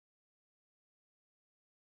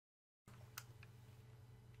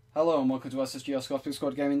Hello and welcome to SSGO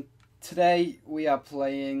Squad Gaming. Today we are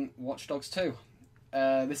playing Watchdogs 2.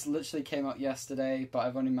 This literally came out yesterday, but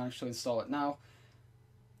I've only managed to install it now.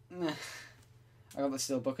 I got the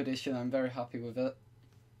Steelbook edition, I'm very happy with it.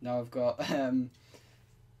 Now I've got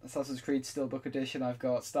Assassin's Creed Steelbook edition, I've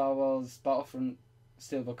got Star Wars Battlefront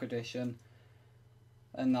Steelbook edition,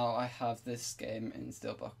 and now I have this game in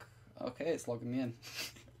Steelbook. Okay, it's logging me in.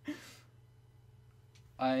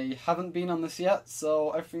 I haven't been on this yet,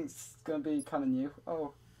 so everything's going to be kind of new.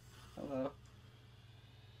 Oh, hello.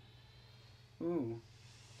 Ooh.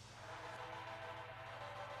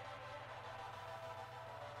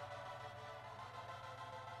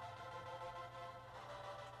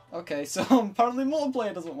 Okay, so apparently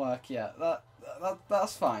multiplayer doesn't work yet.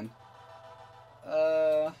 That's fine.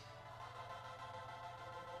 They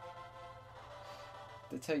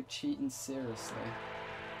take cheating seriously.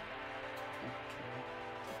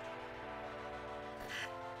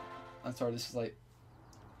 I'm sorry, this is like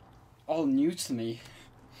all new to me.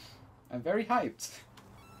 I'm very hyped.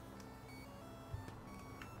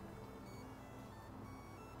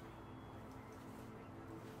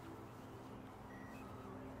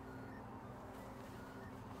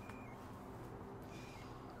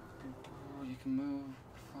 Oh, you can move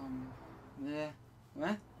from there.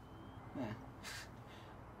 Where? There.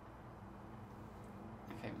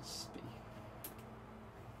 I can't even speak.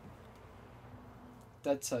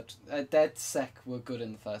 Dedsec were good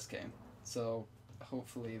in the first game, so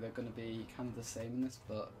hopefully they're going to be kind of the same in this,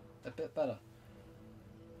 but a bit better.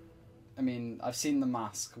 I mean, I've seen the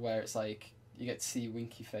mask where it's like you get to see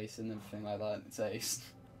winky face and everything like that, and it's ace.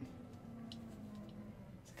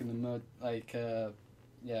 It's gonna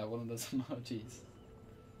yeah, one of those emojis.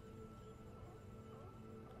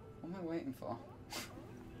 What am I waiting for?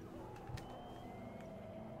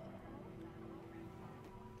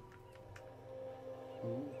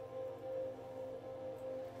 Ooh.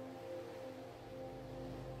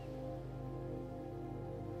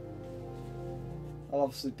 I'll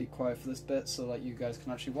obviously be quiet for this bit so that you guys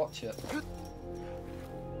can actually watch it.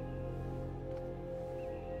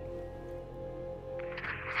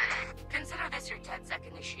 Consider this your Dedsec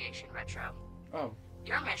initiation, Retro. Oh.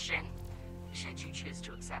 Your mission, should you choose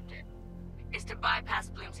to accept it, is to bypass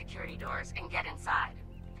Bloom security doors and get inside.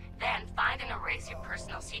 Then find and erase your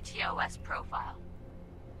personal ctOS profile.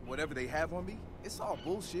 Whatever they have on me, it's all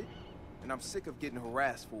bullshit, and I'm sick of getting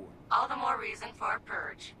harassed for it. All the more reason for a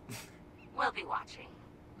purge. We'll be watching.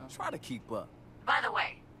 Try to keep up. By the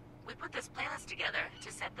way, we put this playlist together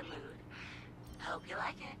to set the mood. Hope you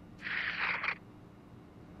like it.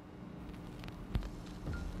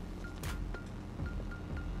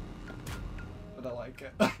 But I like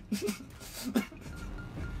it. Please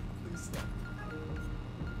stop.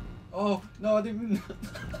 Oh, no, I didn't even...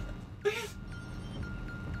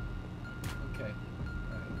 Okay.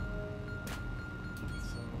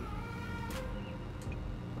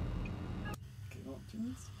 Okay, not doing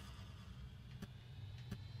this.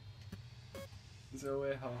 Is there a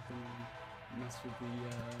way how I can mess with the music?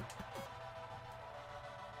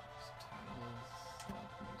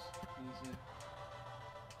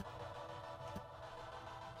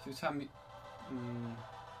 Should we turn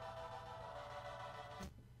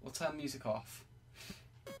we'll turn music off.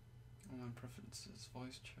 Online preferences,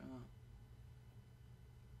 voice chat.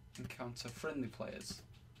 Encounter friendly players.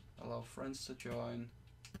 Allow friends to join.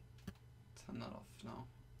 Turn that off now.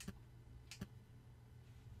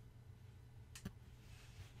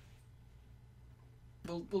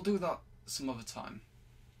 We'll do that some other time.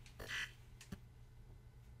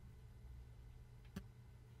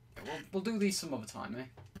 Yeah, we'll do these some other time, eh?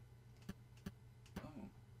 Oh.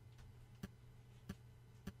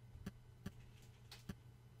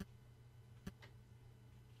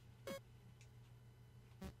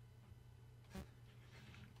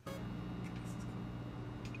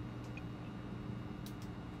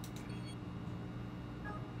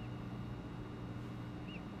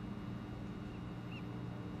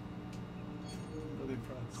 Really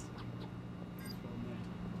impressed. It's well made.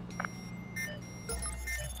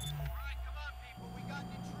 Alright, come on, people. We got an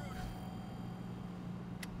intruder.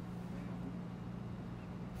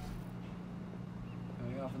 No,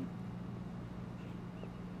 you haven't.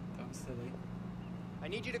 That was silly. I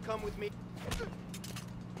need you to come with me.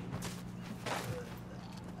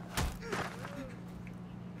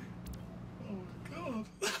 Oh god.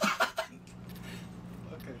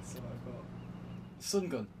 Okay, so I've got Sun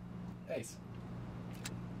Gun. Ace.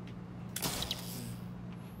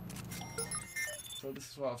 So this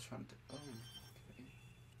is what I was trying to do. Oh, okay.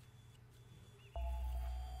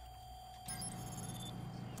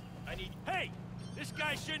 I need. Hey! This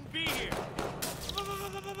guy shouldn't be here.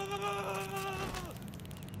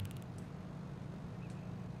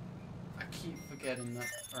 I keep forgetting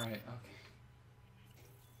that. Right, okay.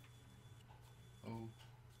 Oh.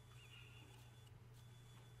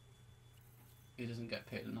 He doesn't get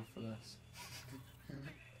paid enough for this.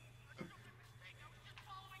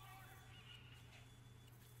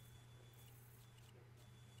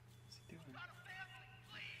 What's he doing?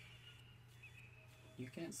 You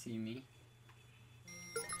can't see me.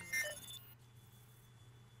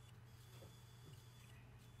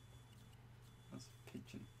 That's a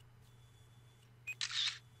pigeon.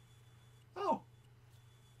 Oh!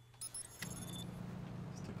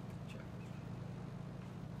 Let's take a picture.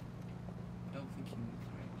 I don't think you can.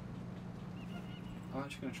 Right. I'm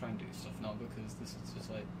actually going to try and do stuff now because this is just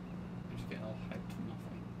like, I'm just getting all hyped for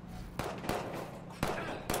nothing.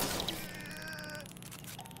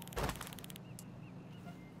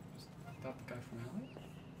 Is that the guy from earlier?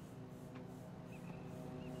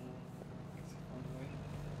 Is he on the way?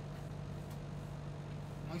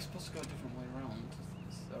 Am I supposed to go a different way around?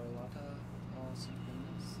 Is there a ladder or something in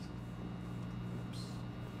this? Oops.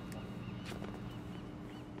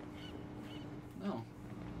 No.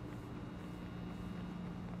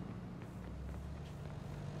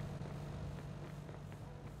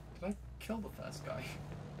 Did I kill the first guy?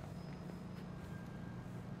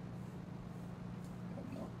 Oh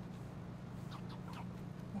no.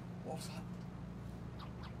 Oh, what was that?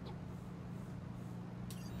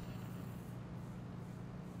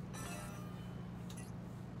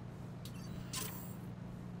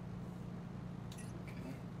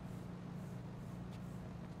 Okay.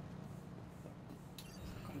 It's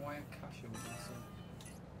like a wire cache over there, so.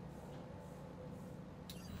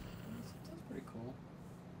 That's pretty cool.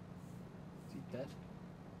 Is he dead?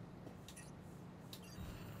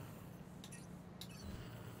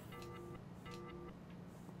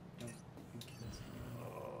 Don't think he is.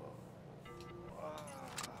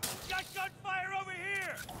 Got gunfire over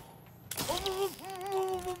here!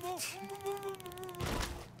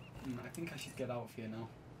 I think I should get out of here now.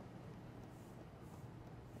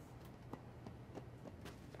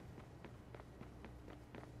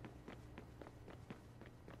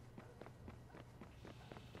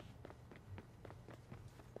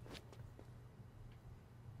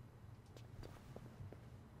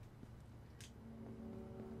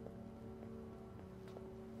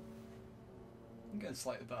 I'm getting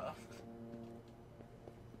slightly better.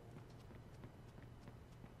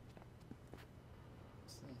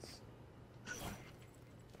 What's this?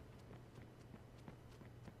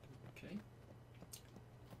 Okay.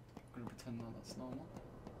 I'm gonna pretend now that's normal.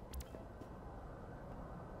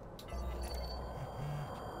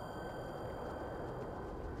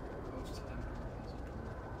 Goes to them.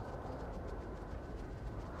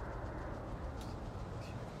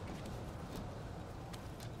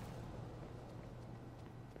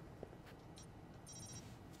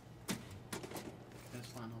 Let's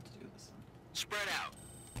find out how to do this then. Spread out.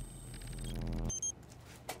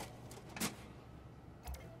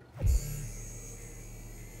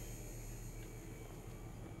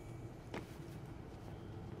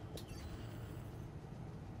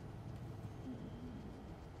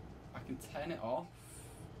 I can turn it off.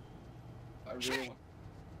 I really want.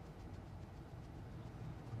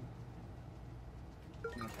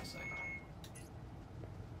 I'm gonna press A.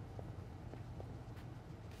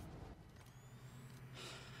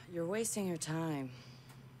 You're wasting your time.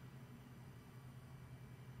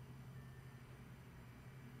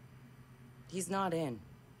 He's not in.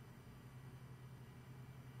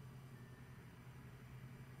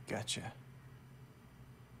 Gotcha.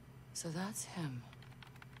 So that's him.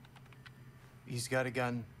 He's got a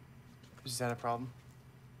gun. Is that a problem?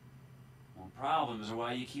 Well, problems are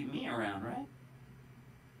why you keep me around, right?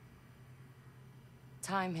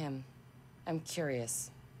 Time him. I'm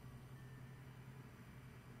curious.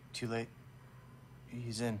 Too late.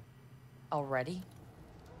 He's in. Already?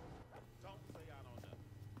 Don't say I don't know.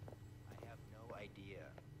 I have no idea.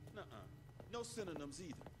 Nuh-uh. No synonyms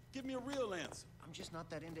either. Give me a real answer. I'm just not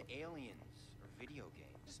that into aliens or video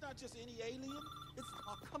games. It's not just any alien. It's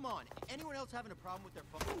Oh, come on. Anyone else having a problem with their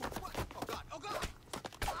phone? Ooh, what? Oh, God. Oh, God!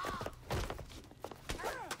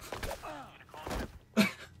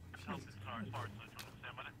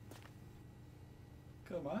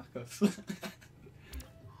 Go Marcus. Who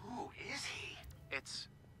is he? It's...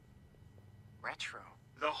 retro.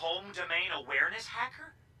 The home domain awareness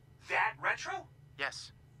hacker? That retro?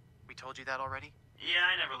 Yes. We told you that already? Yeah,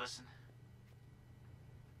 I never listened.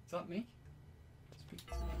 Is that me? Speak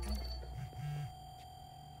to me.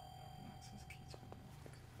 Access key to unlock.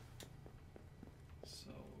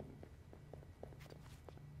 So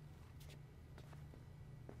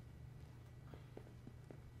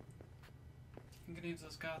gonna use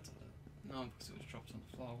those cards? No, because it was dropped on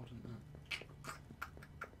the floor, wouldn't it?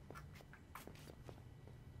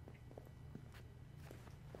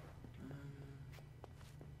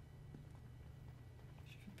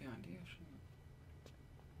 Should be behind here, shouldn't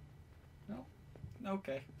it? No?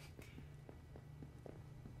 Okay.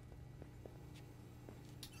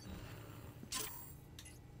 See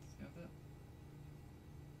how that?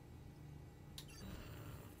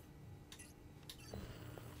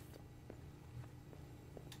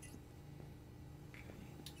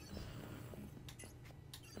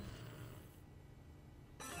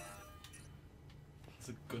 It's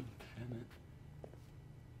a good pen.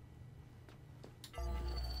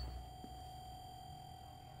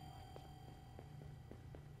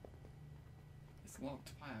 It's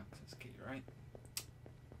locked by access key, right?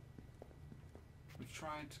 We've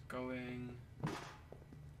tried going.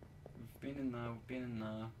 We've been in there. We've been in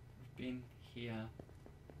there. We've been here.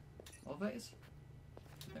 Elevators?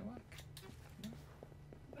 Do they work? No.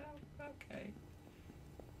 No. Okay.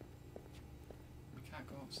 We can't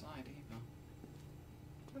go outside either.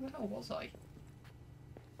 Where the hell was I?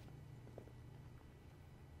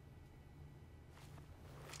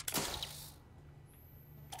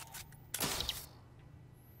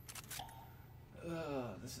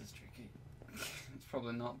 This is tricky. It's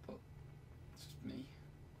probably not, but it's just me.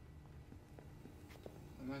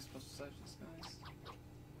 Am I supposed to save this, guys?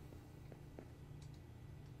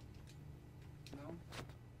 No?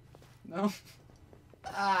 No?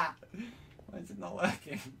 Ah! Why is it not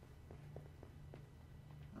working?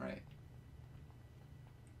 Right.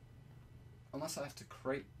 Unless I have to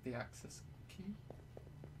create the access key.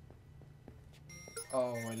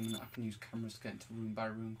 Oh, wait a minute, I can use cameras to get into room by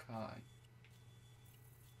room, can't I?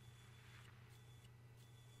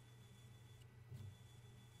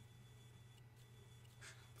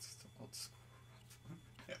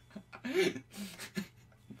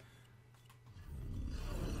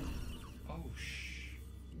 Oh, shh.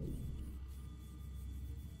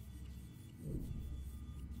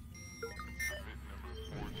 Submit number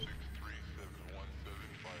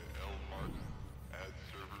 463-717 by L. Martin. Add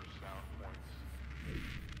server sound points.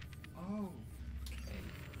 Oh, okay.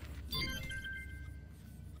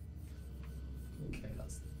 Okay,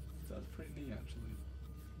 that's pretty neat actually.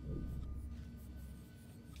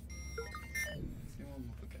 Let's see what I'm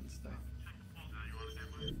up against there.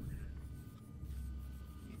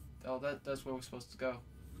 Oh, that's where we're supposed to go.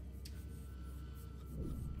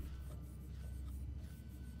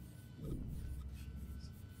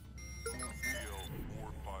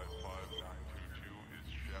 DL455922 is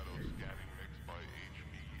shadow scanning mixed by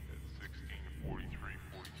HB at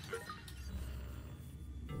 16:43:46.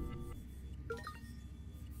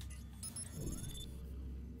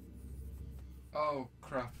 Oh,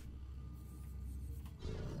 crap.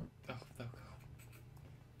 Oh, they'll go.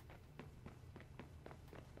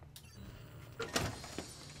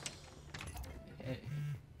 Hey.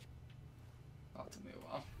 That took me a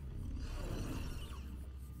while.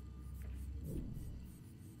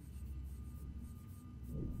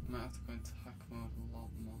 Might have to go into hack mode a lot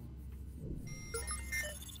more.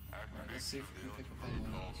 Right, let's see if we can pick up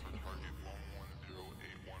anyone else. For target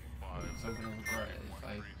 110815. So I'm gonna regret it if I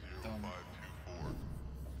don't. 30524.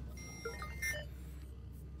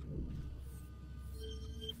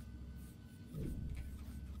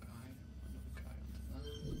 Another guy onto that.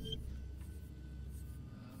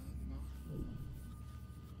 No.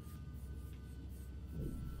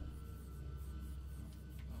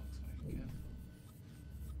 I'll take it.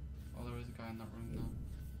 Oh, there is a guy in that room now.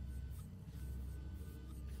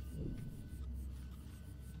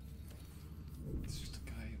 It's just a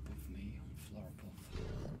guy above me on the floor above.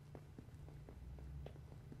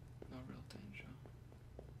 No real danger.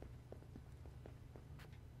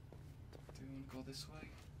 Do you want to go this way?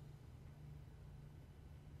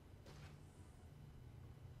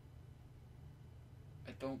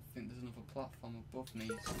 I don't think there's another platform above me.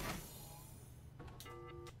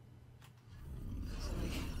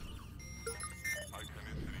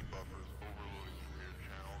 Iconicity buffers overloading rear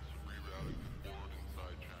channels, rerouting forward and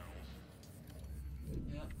side channels.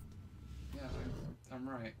 Yeah, I'm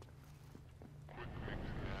right. Quick mix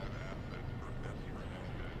nav assets for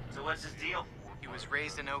SRM. So what's his deal? He was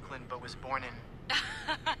raised in Oakland but was born in...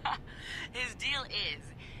 His deal is,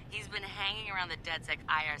 he's been hanging around the Dedsec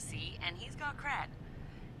IRC, and he's got cred.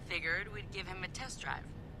 Figured we'd give him a test drive.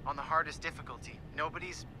 on the hardest difficulty.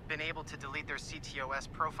 Nobody's been able to delete their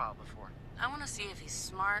ctOS profile before. I want to see if he's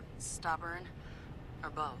smart, stubborn, or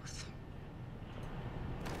both.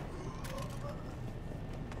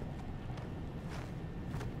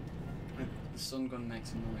 The sun gun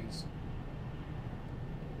makes a noise.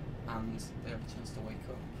 and they have a chance to wake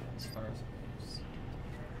up, as far as it goes.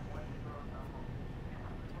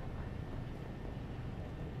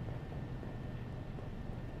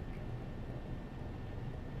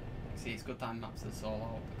 See, it's good time maps this all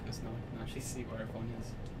out because now I can actually see where everyone is.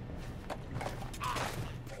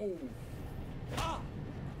 Oh!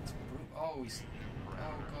 Oh, he's... Oh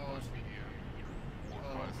god.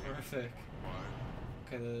 Oh, it's horrific.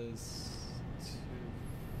 Okay, there's... 2,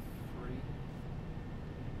 3...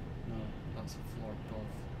 No, that's a floor above.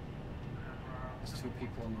 There's 2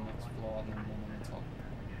 people on the next floor and then 1 on the top.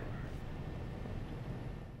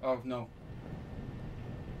 Oh, no.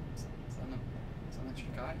 Is that an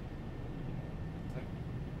extra guy?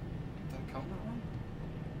 Did I count that wrong?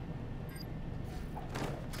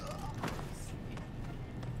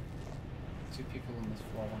 2 people on this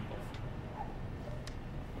floor, 1 above.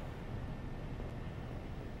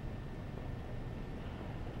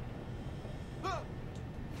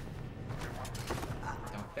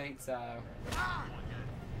 Don't think so.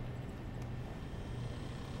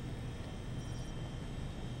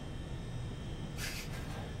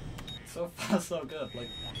 So far, so good. Like,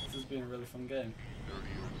 this has been a really fun game.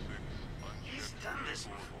 He's done this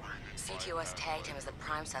before. ctOS tagged him as the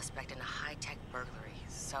prime suspect in a high-tech burglary,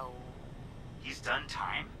 so... He's done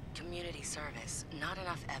time? Community service. Not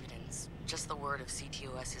enough evidence. Just the word of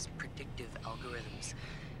ctOS's predictive algorithms.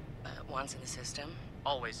 Once in the system,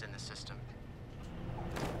 Always in the system.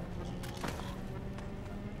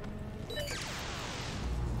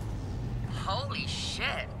 holy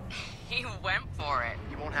shit! He went for it.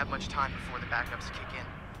 You won't have much time before the backups kick in.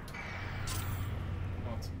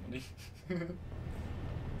 Oh, it's funny. So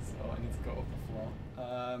I need to go up the floor.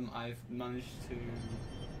 I've managed to...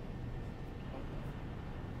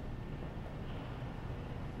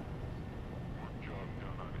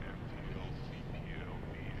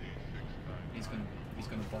 He's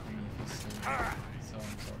gonna bother me if he's still there. So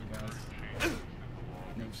I'm sorry guys.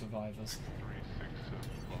 No survivors.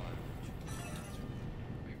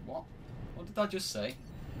 Wait, what? What did I just say?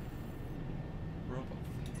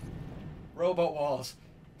 Robot Wars!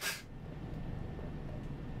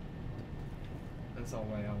 That's our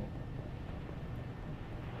way out.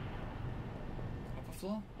 Upper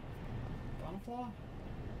floor? Down floor?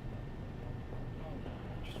 Oh,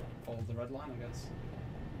 just follow the red line I guess.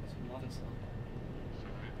 Some ladders there.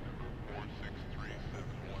 Submit number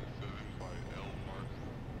 463717 by L marks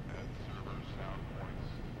at server sound points.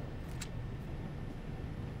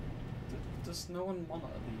 Does no one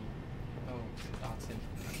monitor the... Oh, RT.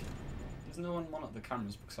 Does no one monitor the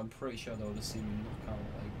cameras? Because I'm pretty sure they would have seen me knock out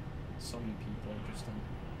like so many people just in...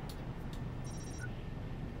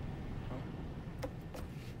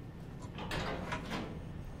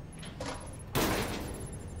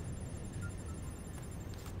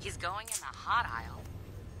 He's going in the hot aisle.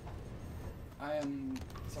 I am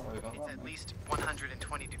sorry about It's that. at mate. least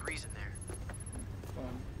 120 degrees in there.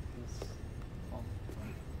 It's on.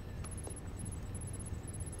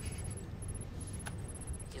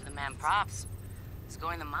 Give the man props. He's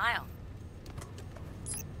going the mile.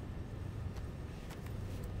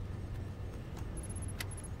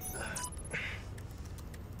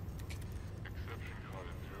 Exception caught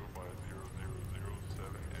in 0 by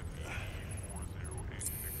 0007 FE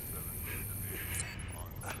 40867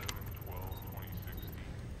 on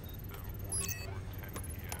 7/12/2016,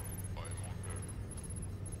 7:44:10 p.m. by Mongo.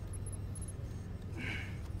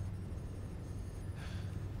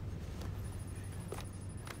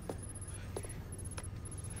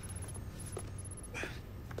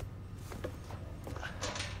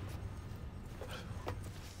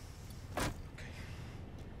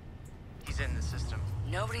 He's in the system.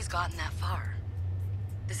 Nobody's gotten that far.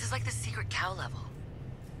 This is like the secret cow level.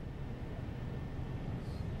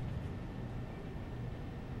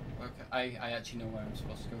 Okay, I actually know where I'm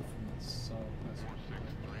supposed to go from this, so let's...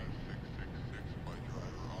 463666 by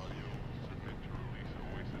driver audio. Submit to release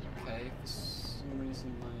Oasis. Okay, for some reason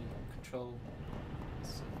my control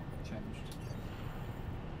has changed.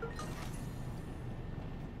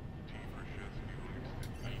 T for Chesky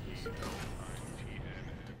extended L9TN.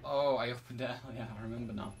 Oh, I opened it. Yeah, I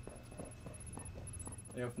remember now.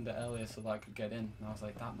 I opened it earlier so that I could get in, and I was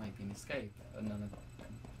like, that might be an escape, and then I...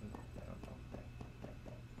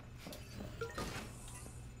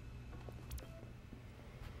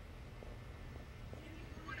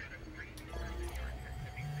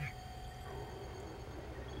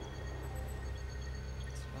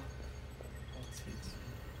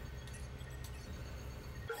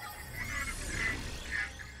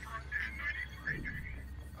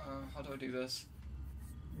 How do I do this?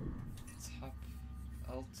 Tap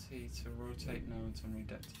LT to rotate nodes and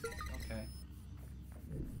read it. Okay.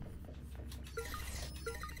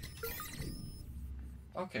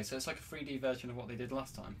 Okay, so it's like a 3D version of what they did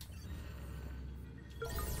last time.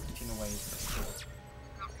 Which in a way is that's cool.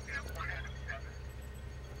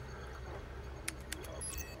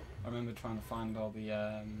 I remember trying to find all the,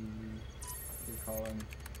 what do you call them,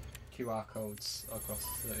 QR codes across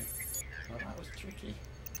the zoo. Oh, that was tricky.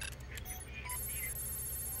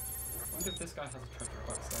 I wonder if this guy has a traffic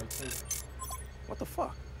backstory too. What the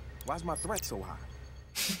fuck? Why's my threat so high?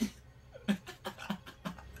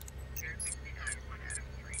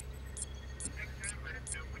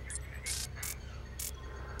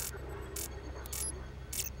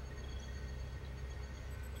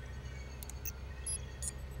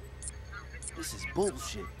 This is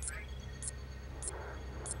bullshit.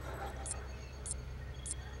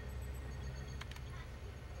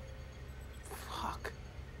 Fuck.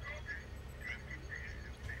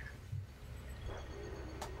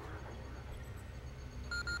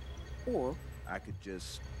 Or I could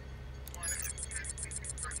just...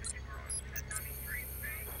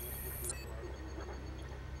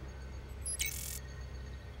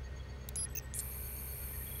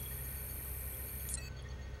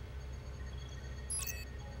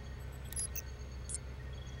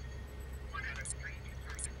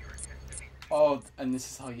 Oh, and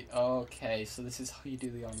this is how you... Okay, so this is how you do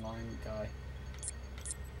the online guy.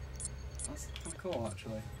 That's kind of cool,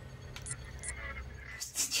 actually.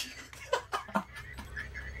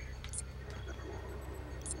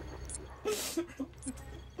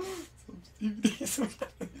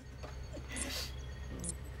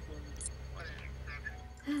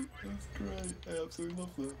 That's great. I absolutely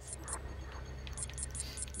love this.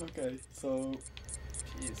 Okay, so...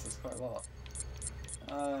 Jeez, that's quite a lot.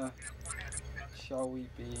 Shall we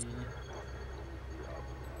be...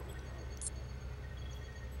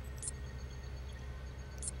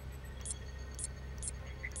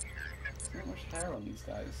 There's not much hair on these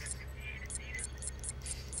guys.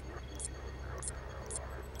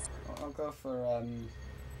 I'll go for,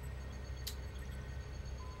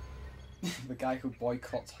 the guy who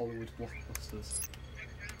boycotts Hollywood blockbusters.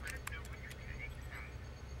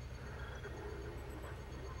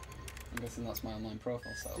 I'm guessing that's my online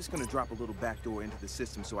profile self. Just gonna drop a little backdoor into the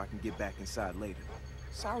system so I can get back inside later.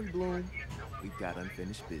 Sorry, Bloom. We've got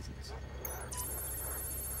unfinished business.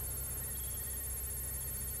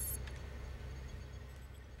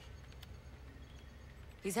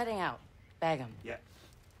 He's heading out. Bag him. Yeah.